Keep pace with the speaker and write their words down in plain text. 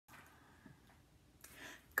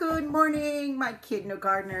Good morning, my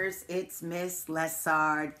kindergartners. It's Miss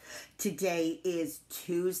Lessard. Today is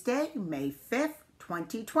Tuesday, May 5th,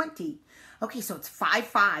 2020. Okay, so it's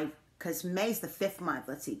 5-5 because May's the 5th month.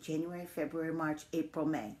 Let's see, January, February, March, April,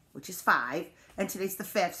 May, which is 5. And today's the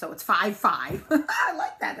 5th, so it's 5-5. I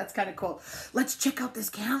like that. That's kind of cool. Let's check out this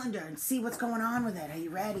calendar and see what's going on with it. Are you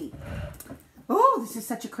ready? Oh, this is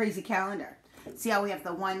such a crazy calendar. See how we have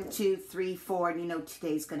the 1, 2, 3, 4, and you know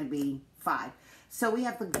today's going to be 5. So we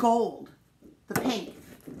have the gold, the pink,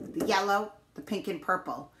 the yellow, the pink and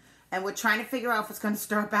purple. And we're trying to figure out if it's going to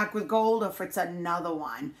start back with gold or if it's another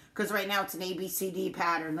one. Because right now it's an ABCD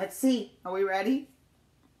pattern. Let's see. Are we ready?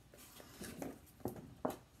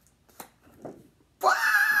 What?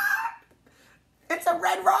 It's a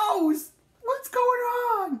red rose. What's going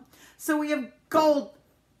on? So we have gold,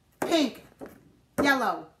 pink,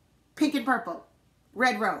 yellow, pink and purple,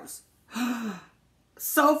 red rose.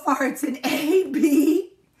 So far, it's an A,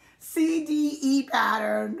 B, C, D, E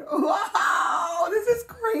pattern. Wow, this is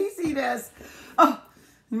craziness. Oh,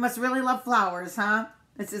 you must really love flowers, huh?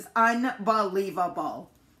 This is unbelievable.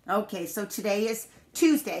 Okay, so today is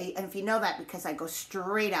Tuesday, and if you know that, because I go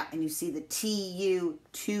straight up and you see the T-U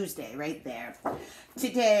Tuesday right there.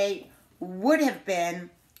 Today would have been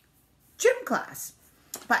gym class.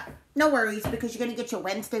 But no worries, because you're going to get your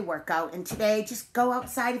Wednesday workout. And today, just go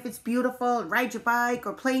outside if it's beautiful and ride your bike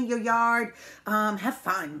or play in your yard. Have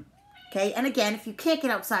fun. Okay? And again, if you can't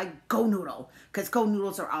get outside, go noodle. Because go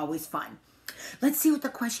noodles are always fun. Let's see what the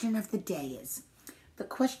question of the day is. The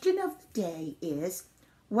question of the day is,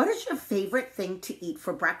 what is your favorite thing to eat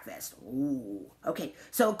for breakfast? Ooh. Okay,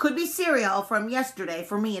 so it could be cereal from yesterday.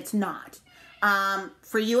 For me, it's not.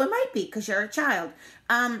 For you, it might be because you're a child.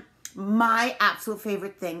 My absolute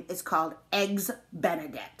favorite thing is called Eggs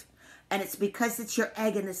Benedict. And it's because it's your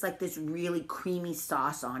egg and it's like this really creamy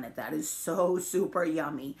sauce on it that is so super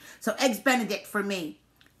yummy. So Eggs Benedict for me.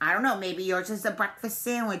 I don't know, maybe yours is a breakfast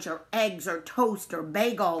sandwich or eggs or toast or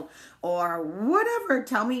bagel or whatever.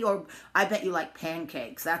 Tell me, or I bet you like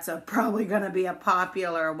pancakes. That's probably going to be a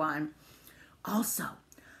popular one. Also,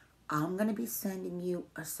 I'm going to be sending you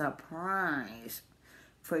a surprise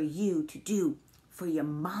for you to do for your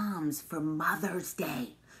moms for Mother's Day.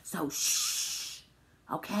 So, shh.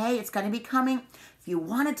 Okay? It's going to be coming. If you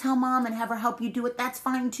want to tell mom and have her help you do it, that's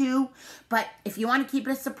fine too. But if you want to keep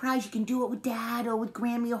it a surprise, you can do it with dad or with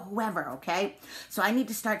Grammy or whoever, okay? So I need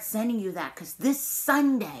to start sending you that because this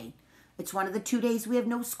Sunday, it's one of the 2 days we have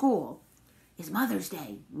no school, is Mother's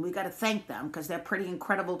Day. And we got to thank them because they're pretty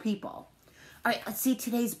incredible people. All right, let's see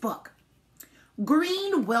today's book.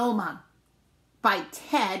 Green Wilma by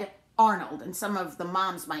Ted Arnold, and some of the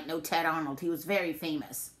moms might know Ted Arnold. He was very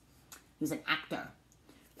famous. He was an actor.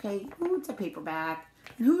 Okay, ooh, it's a paperback.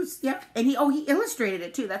 And and he illustrated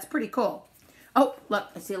it too. That's pretty cool. Oh, look,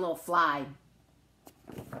 I see a little fly.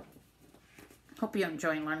 Hope you're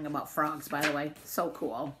enjoying learning about frogs, by the way. So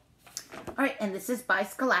cool. All right, and this is by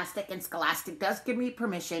Scholastic, and Scholastic does give me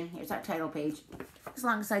permission. Here's our title page, as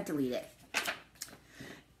long as I delete it.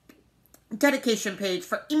 Dedication page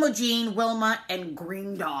for Imogen, Wilma, and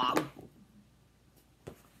Green Dog.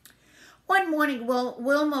 One morning,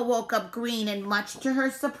 Wilma woke up green, and much to her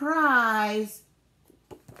surprise,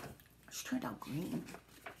 she turned out green.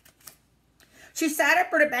 She sat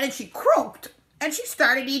up in her bed and she croaked, and she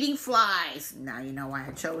started eating flies. Now you know why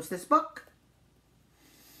I chose this book.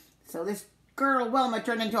 So this girl, Wilma,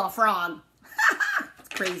 turned into a frog. It's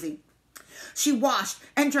crazy. She washed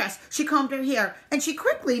and dressed. She combed her hair, and she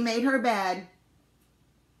quickly made her bed.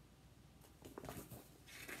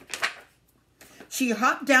 She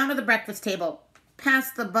hopped down to the breakfast table.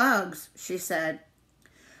 "Past the bugs," she said.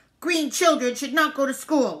 "Green children should not go to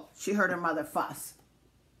school," she heard her mother fuss.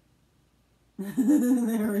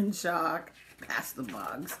 They're in shock. Past the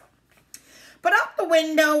bugs. But out the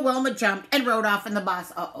window, Wilma jumped and rode off in the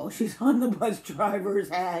bus. Uh-oh, she's on the bus driver's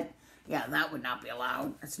head. Yeah, that would not be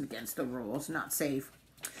allowed. That's against the rules. Not safe.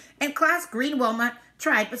 In class, Green Wilma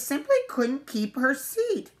tried, but simply couldn't keep her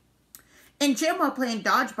seat. In gym, while playing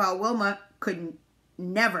dodgeball, Wilma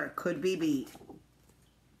never could be beat.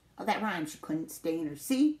 Oh, that rhymes. She couldn't stay in her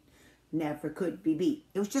seat. Never could be beat.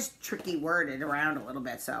 It was just tricky worded around a little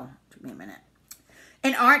bit, so it took me a minute.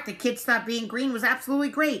 In art, the kids thought being green was absolutely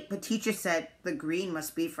great, but teacher said the green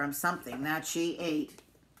must be from something that she ate.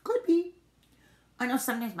 Could be. I know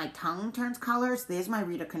sometimes my tongue turns colors. There's my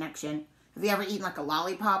reader connection. Have you ever eaten like a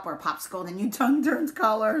lollipop or a popsicle and your tongue turns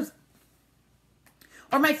colors?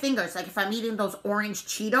 Or my fingers, like if I'm eating those orange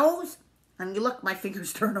Cheetos, and you look, my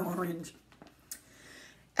fingers turn orange.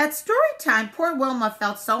 At story time, poor Wilma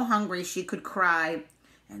felt so hungry she could cry.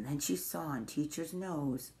 And then she saw on teacher's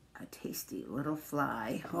nose a A tasty little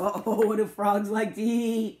fly. Oh, what do frogs like to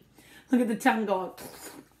eat? Look at the tongue going.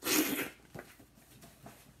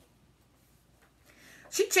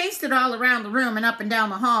 She chased it all around the room and up and down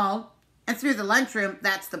the hall. And through the lunchroom.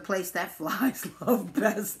 That's the place that flies love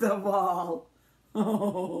best of all.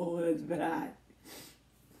 Oh, that's bad.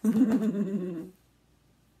 The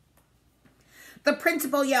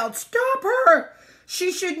principal yelled, "Stop her!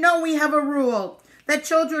 She should know we have a rule that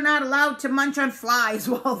children are not allowed to munch on flies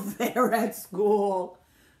while they're at school."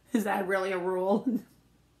 Is that really a rule?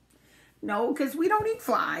 No, because we don't eat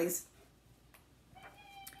flies.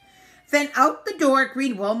 Then out the door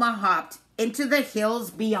Green Wilma hopped into the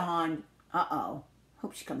hills beyond. Uh-oh.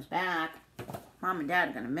 Hope she comes back. Mom and Dad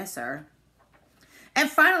are going to miss her. And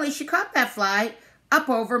finally she caught that fly up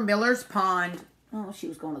over Miller's pond. Oh, she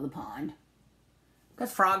was going to the pond.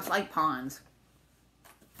 Because frogs like ponds.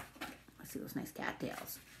 I see those nice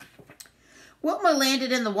cattails. Wilma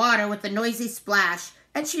landed in the water with a noisy splash,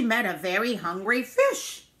 and she met a very hungry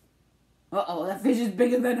fish. Uh-oh, that fish is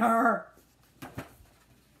bigger than her.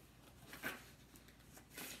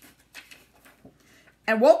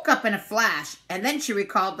 And woke up in a flash, and then she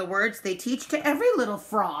recalled the words they teach to every little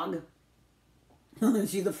frog.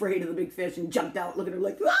 She's afraid of the big fish and jumped out looking at her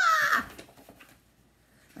like, ah!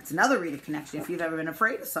 That's another Rita connection if you've ever been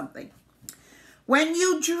afraid of something. When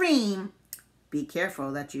you dream, be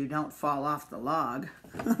careful that you don't fall off the log.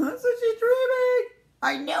 That's what she's dreaming.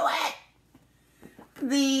 I knew it.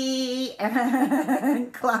 The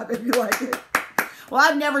end. Clap if you like it. Well,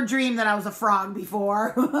 I've never dreamed that I was a frog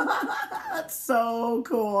before. That's so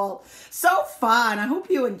cool. So fun. I hope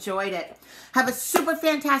you enjoyed it. Have a super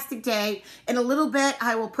fantastic day. In a little bit,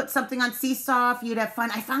 I will put something on Seesaw for you to have fun.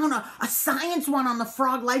 I found a science one on the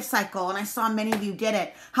frog life cycle, and I saw many of you did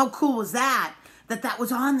it. How cool was that? That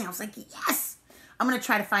was on there. I was like, yes. I'm going to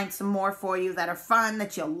try to find some more for you that are fun,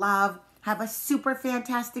 that you'll love. Have a super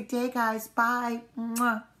fantastic day, guys. Bye.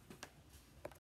 Mwah.